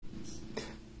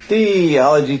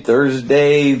Theology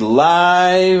Thursday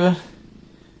live.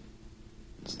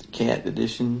 It's the cat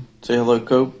edition. Say hello,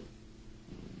 Cope.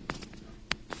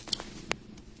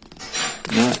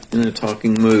 Not in a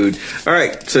talking mood. All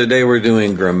right, so today we're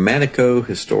doing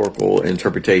grammatico-historical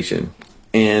interpretation.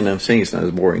 And I'm saying it's not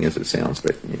as boring as it sounds,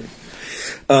 but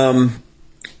yeah.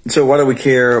 So why do we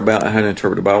care about how to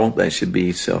interpret the Bible? That should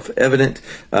be self-evident.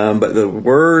 But the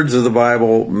words of the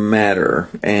Bible matter.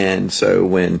 And so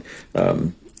when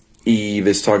Eve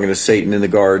is talking to Satan in the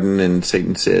garden, and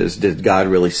Satan says, did God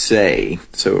really say?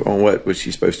 So on what was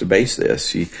she supposed to base this?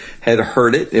 She had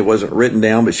heard it. It wasn't written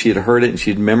down, but she had heard it and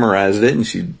she'd memorized it. And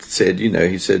she said,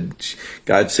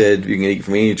 God said, you can eat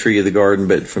from any tree of the garden,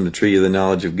 but from the tree of the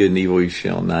knowledge of good and evil you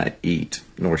shall not eat,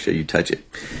 nor shall you touch it.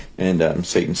 And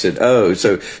Satan said,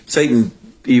 so Satan,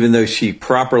 even though she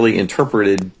properly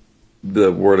interpreted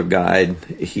the Word of God,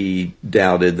 he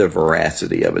doubted the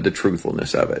veracity of it, the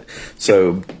truthfulness of it.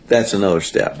 So that's another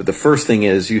step. But the first thing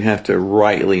is you have to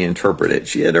rightly interpret it.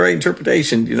 She had the right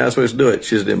interpretation. You're not supposed to do it.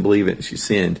 She just didn't believe it, and she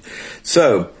sinned.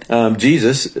 So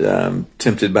Jesus,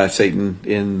 tempted by Satan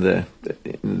in the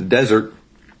desert,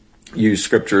 used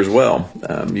scripture as well.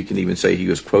 You can even say he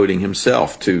was quoting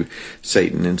himself to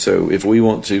Satan. And so if we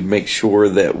want to make sure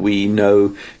that we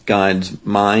know God's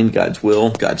mind, God's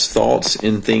will, God's thoughts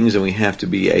in things, and we have to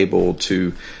be able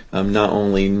to not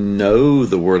only know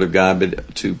the Word of God,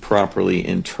 but to properly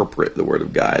interpret the Word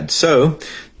of God. So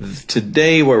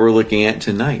today, what we're looking at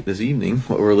tonight, this evening,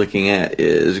 what we're looking at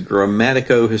is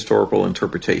grammatico-historical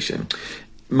interpretation.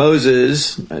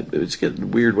 Moses, it's got a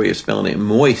weird way of spelling it,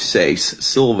 Moises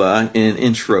Silva, in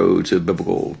Intro to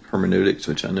Biblical Hermeneutics,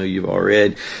 which I know you've all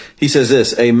read. He says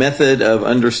this: a method of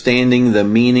understanding the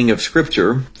meaning of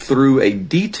Scripture through a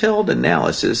detailed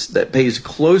analysis that pays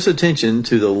close attention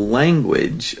to the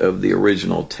language of the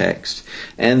original text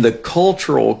and the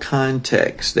cultural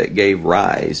context that gave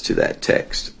rise to that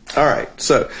text. All right,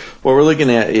 so what we're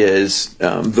looking at is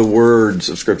the words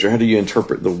of Scripture. How do you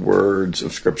interpret the words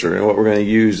of Scripture? And what we're going to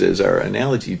use as our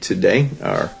analogy today,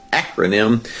 our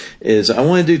acronym, is I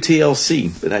want to do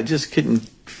TLC, but I just couldn't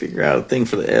figure out a thing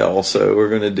for the L, so we're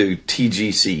going to do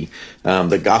TGC,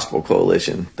 the Gospel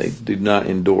Coalition. They do not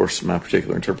endorse my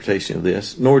particular interpretation of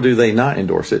this, nor do they not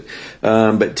endorse it,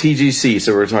 but TGC.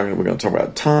 So we're going to talk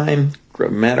about time,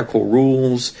 grammatical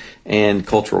rules, and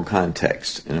cultural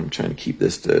context. And I'm trying to keep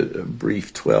this to a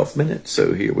brief 12 minutes.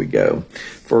 So here we go.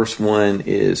 First one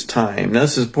is time. Now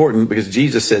this is important because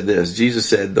Jesus said this. Jesus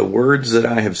said, the words that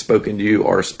I have spoken to you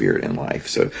are spirit and life.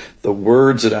 So the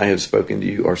words that I have spoken to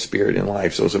you are spirit and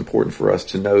life. So it's important for us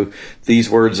to know these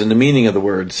words and the meaning of the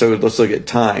words. So let's look at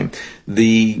time.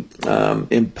 The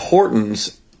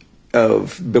importance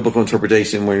of biblical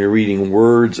interpretation when you're reading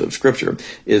words of Scripture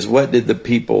is how did the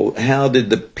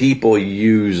people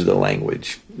use the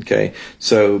language? Okay,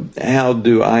 so how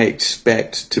do I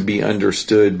expect to be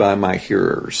understood by my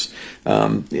hearers?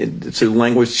 So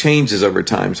language changes over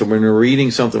time. So when we're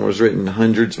reading something that was written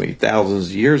hundreds, maybe thousands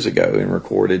of years ago and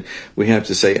recorded, we have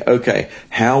to say, okay,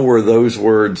 how were those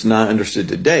words not understood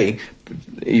today?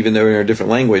 Even though in a different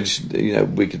language,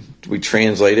 we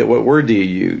translate it. What word do you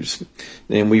use?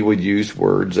 And we would use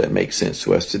words that make sense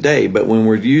to us today. But when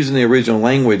we're using the original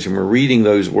language and we're reading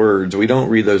those words, we don't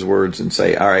read those words and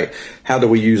say, all right, how do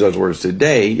we use those words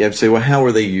today? You have to say, well, how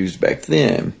were they used back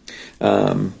then?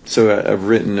 So I've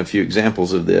written a few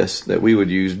examples of this that we would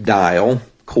use: dial,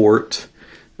 court,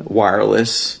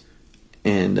 wireless,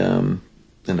 and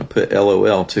I put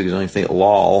LOL too, because I don't think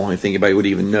LOL. I don't think anybody would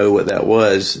even know what that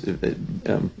was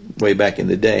way back in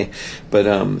the day. But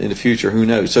in the future, who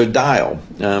knows? So dial.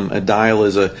 A dial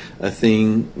is a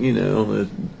thing,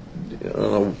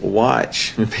 on a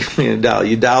watch. You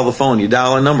dial the phone. You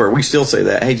dial a number. We still say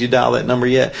that. Hey, did you dial that number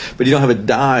yet? But you don't have a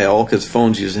dial because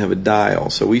phones usually have a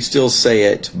dial. So we still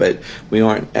say it, but we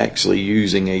aren't actually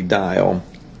using a dial.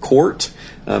 Court.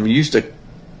 You used to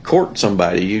court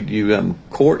somebody. You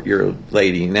court your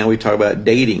lady. Now we talk about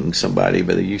dating somebody,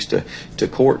 but they used to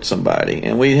court somebody.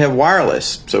 And we have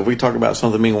wireless. So if we talk about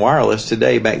something being wireless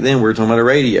today, back then we were talking about a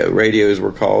radio. Radios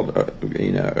were called, I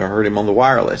heard him on the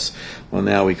wireless. Well,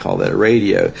 now we call that a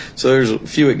radio. So there's a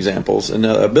few examples. And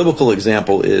a biblical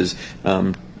example is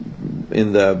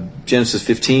in the Genesis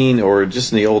 15 or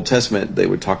just in the Old Testament, they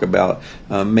would talk about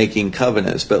making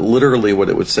covenants. But literally what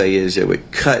it would say is it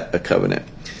would cut a covenant.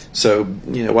 So,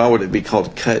 why would it be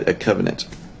called cut a covenant?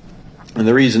 And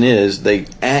the reason is they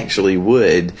actually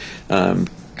would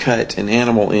cut an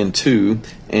animal in two,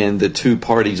 and the two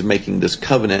parties making this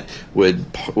covenant would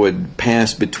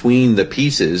pass between the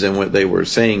pieces. And what they were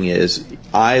saying is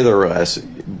either of us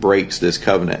breaks this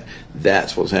covenant,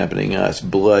 that's what's happening to us.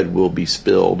 Blood will be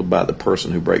spilled by the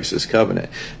person who breaks this covenant.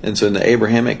 And so in the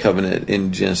Abrahamic covenant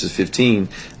in Genesis 15,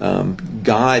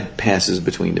 God passes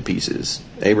between the pieces.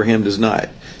 Abraham does not.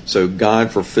 So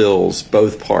God fulfills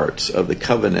both parts of the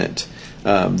covenant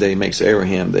that he makes to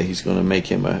Abraham, that he's going to make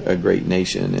him a great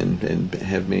nation and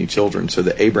have many children. So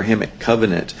the Abrahamic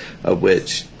covenant, of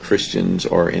which Christians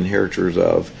are inheritors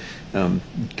of,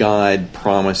 God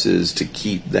promises to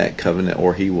keep that covenant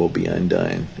or he will be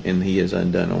undone. And he is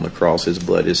undone on the cross. His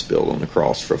blood is spilled on the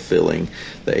cross, fulfilling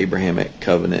the Abrahamic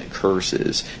covenant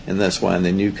curses. And that's why in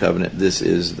the new covenant, this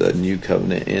is the new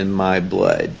covenant in my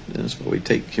blood. And that's why we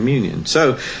take communion.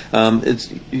 So it's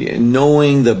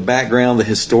knowing the background, the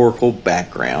historical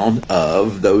background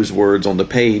of those words on the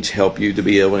page help you to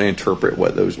be able to interpret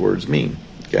what those words mean.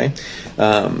 Okay.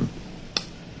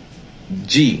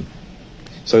 G.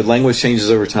 So language changes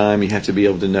over time. You have to be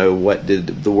able to know what did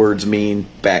the words mean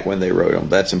back when they wrote them.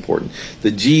 That's important.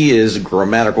 The G is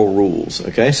grammatical rules.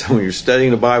 Okay, so when you're studying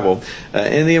the Bible,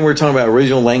 and then we're talking about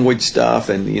original language stuff,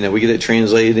 and we get it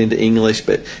translated into English.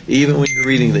 But even when you're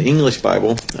reading the English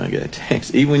Bible, I get a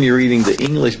text. Even when you're reading the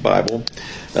English Bible,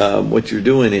 what you're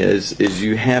doing is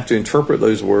you have to interpret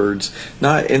those words.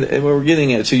 And what we're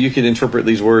getting at, so you could interpret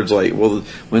these words like, well,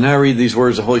 when I read these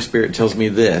words, the Holy Spirit tells me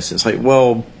this. It's like,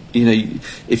 well,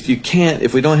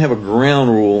 if we don't have a ground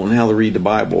rule on how to read the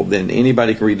Bible, then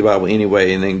anybody can read the Bible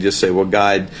anyway and then just say, well,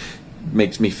 God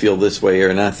makes me feel this way,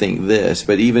 and I think this.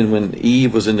 But even when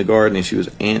Eve was in the garden and she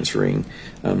was answering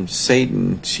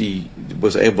Satan, she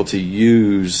was able to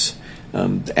use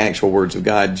the actual words of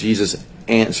God. Jesus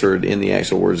answered in the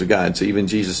actual words of God. So even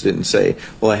Jesus didn't say,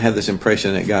 well, I have this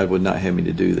impression that God would not have me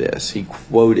to do this. He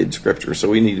quoted Scripture. So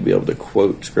we need to be able to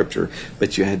quote Scripture,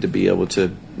 but you had to be able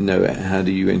to know how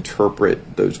do you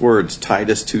interpret those words.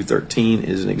 Titus 2:13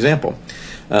 is an example.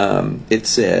 It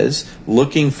says,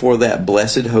 looking for that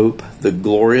blessed hope, the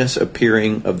glorious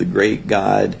appearing of the great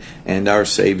God and our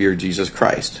Savior, Jesus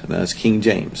Christ. And that's King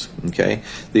James. Okay.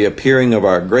 The appearing of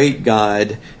our great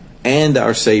God and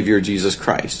our Savior, Jesus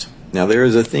Christ. Now, there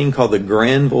is a thing called the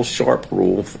Granville-Sharp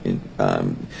rule in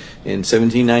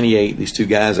 1798. These two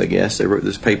guys, I guess, they wrote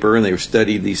this paper and they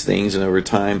studied these things. And over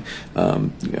time,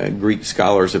 Greek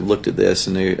scholars have looked at this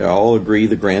and they all agree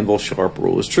the Granville-Sharp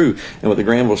rule is true. And what the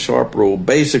Granville-Sharp rule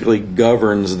basically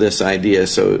governs this idea.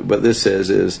 So what this says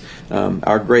is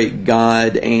our great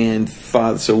God and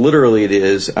Father. So literally it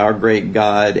is our great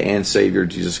God and Savior,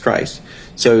 Jesus Christ.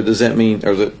 So does that mean,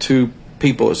 or is it two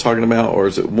people it's talking about, or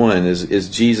is it one? Is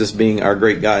Jesus being our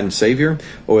great God and Savior,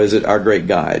 or is it our great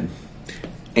God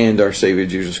and our Savior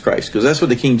Jesus Christ? Because that's what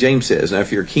the King James says. Now,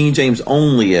 if you're a King James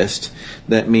onlyist,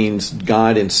 that means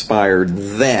God inspired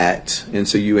that, and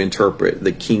so you interpret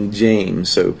the King James.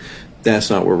 So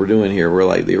that's not what we're doing here. We're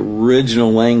like the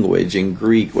original language in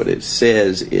Greek. What it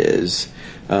says is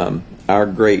our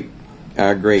great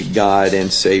God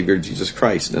and Savior Jesus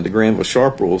Christ. Now, the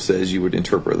Granville-Sharp rule says you would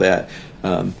interpret that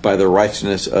by the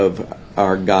righteousness of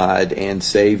our God and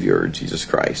Savior Jesus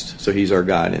Christ. So He's our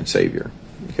God and Savior.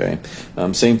 Okay.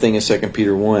 Same thing as 2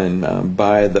 Peter 1,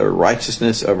 by the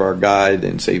righteousness of our God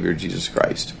and Savior Jesus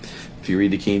Christ. If you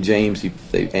read the King James,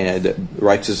 they add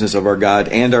righteousness of our God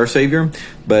and our Savior.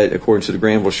 But according to the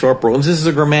Granville-Sharp rule, and this is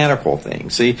a grammatical thing.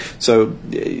 See, so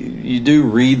you do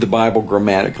read the Bible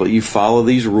grammatically. You follow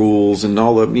these rules and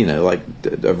all of, like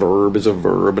a verb is a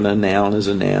verb and a noun is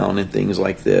a noun and things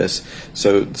like this.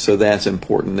 So that's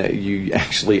important that you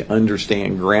actually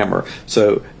understand grammar.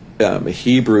 So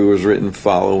Hebrew was written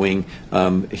following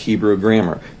Hebrew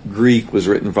grammar. Greek was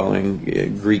written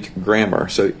following Greek grammar.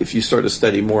 So if you start to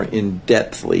study more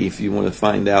in-depthly, if you want to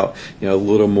find out a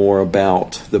little more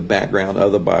about the background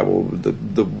of the Bible,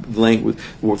 the language,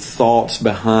 or thoughts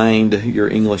behind your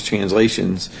English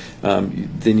translations,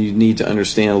 then you need to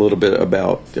understand a little bit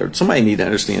about, or somebody need to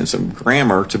understand some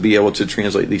grammar to be able to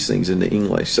translate these things into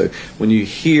English. So when you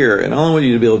hear, and all I want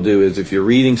you to be able to do is if you're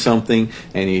reading something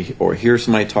and or hear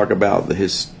somebody talk about the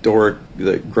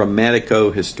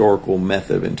grammatico-historical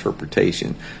method of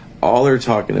interpretation, all they're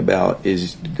talking about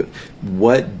is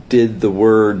what did the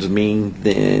words mean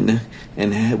then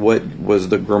and what was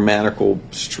the grammatical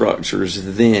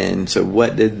structures then. So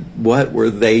what were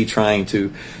they trying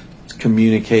to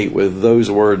communicate with those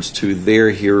words to their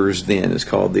hearers then? Is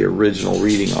called the original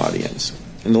reading audience.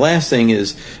 And the last thing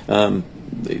is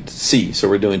C. So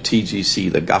we're doing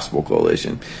TGC, the Gospel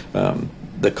Coalition,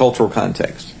 the cultural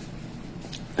context.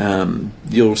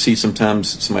 You'll see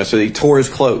sometimes somebody say he tore his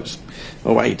clothes.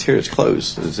 Oh, why he tore his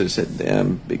clothes? Was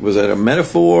that a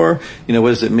metaphor? What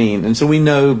does it mean? And so we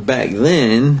know back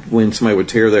then when somebody would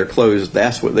tear their clothes,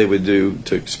 that's what they would do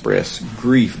to express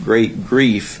grief, great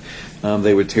grief,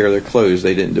 they would tear their clothes.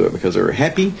 They didn't do it because they were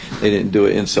happy. They didn't do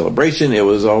it in celebration. It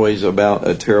was always about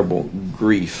a terrible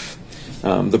grief.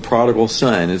 The prodigal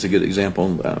son is a good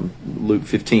example, Luke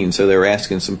 15. So they were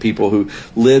asking some people who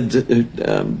lived,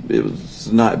 it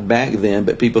was not back then,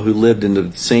 but people who lived in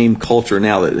the same culture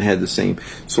now that had the same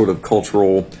sort of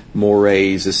cultural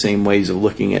mores, the same ways of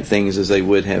looking at things as they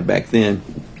would have back then.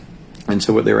 And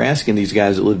so what they were asking these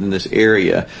guys that lived in this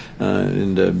area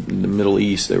in the Middle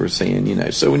East, they were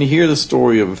saying, so when you hear the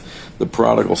story of the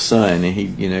prodigal son, and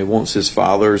he, wants his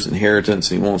father's inheritance,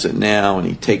 and he wants it now, and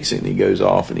he takes it, and he goes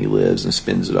off, and he lives and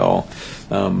spends it all.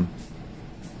 How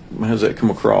does that come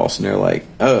across? And they're like,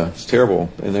 oh, it's terrible.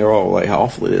 And they're all like, how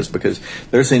awful it is, because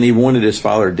they're saying he wanted his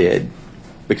father dead,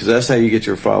 because that's how you get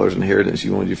your father's inheritance.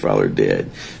 You wanted your father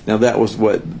dead. Now that was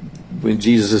when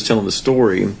Jesus is telling the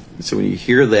story. So when you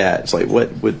hear that, it's like, what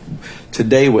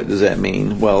does that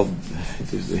mean? Well,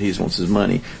 he just wants his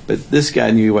money. But this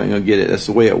guy knew he wasn't going to get it. That's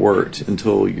the way it worked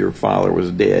until your father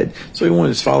was dead. So he wanted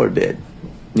his father dead.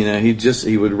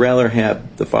 He would rather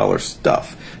have the father's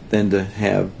stuff than to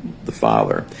have the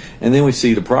father. And then we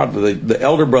see the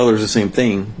elder brother is the same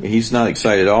thing. He's not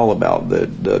excited at all about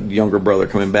the younger brother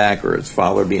coming back, or his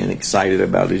father being excited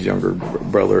about his younger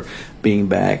brother being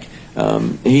back.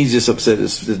 He's just upset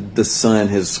the son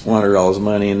has squandered all his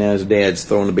money, and now his dad's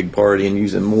throwing a big party and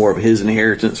using more of his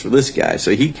inheritance for this guy.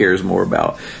 So he cares more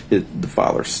about the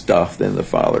father's stuff than the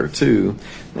father too.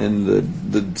 And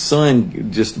the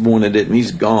son just wanted it, and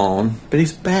he's gone, but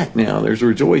he's back now. There's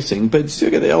rejoicing, but still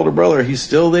got the elder brother. He's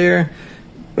still there,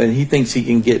 but he thinks he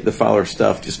can get the father's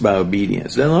stuff just by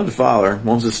obedience. Doesn't love the father,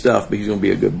 wants his stuff, but he's going to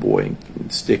be a good boy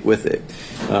and stick with it.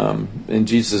 And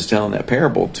Jesus is telling that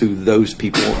parable to those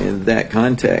people in that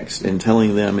context and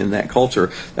telling them in that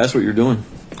culture, that's what you're doing.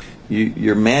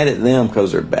 You're mad at them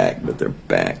because they're back, but they're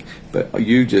back. But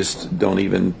you just don't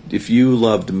even, if you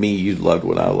loved me, you loved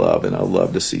what I love, and I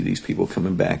love to see these people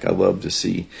coming back. I love to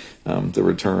see the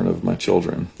return of my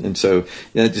children. And so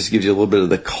that just gives you a little bit of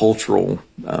the cultural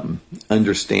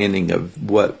understanding of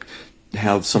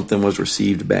how something was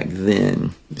received back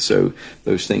then. So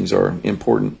those things are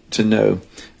important to know.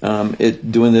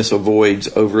 Doing this avoids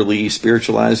overly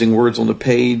spiritualizing words on the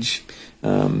page.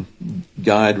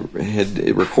 God had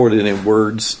it recorded in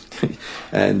words,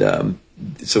 and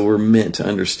so we're meant to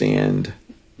understand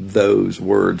those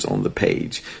words on the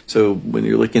page. So when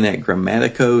you're looking at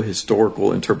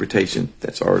grammatico-historical interpretation,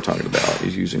 that's all we're talking about,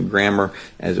 is using grammar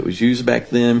as it was used back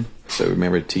then. So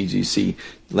remember TGC,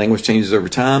 language changes over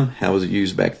time. How was it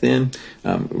used back then?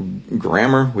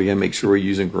 Grammar, we got to make sure we're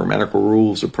using grammatical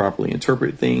rules to properly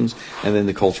interpret things. And then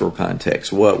the cultural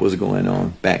context, what was going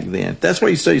on back then. That's why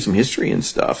you study some history and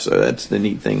stuff. So that's the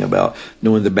neat thing about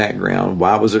knowing the background.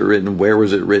 Why was it written? Where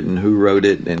was it written? Who wrote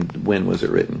it? And when was it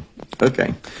written?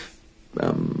 Okay.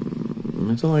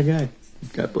 That's all I got.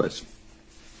 God bless.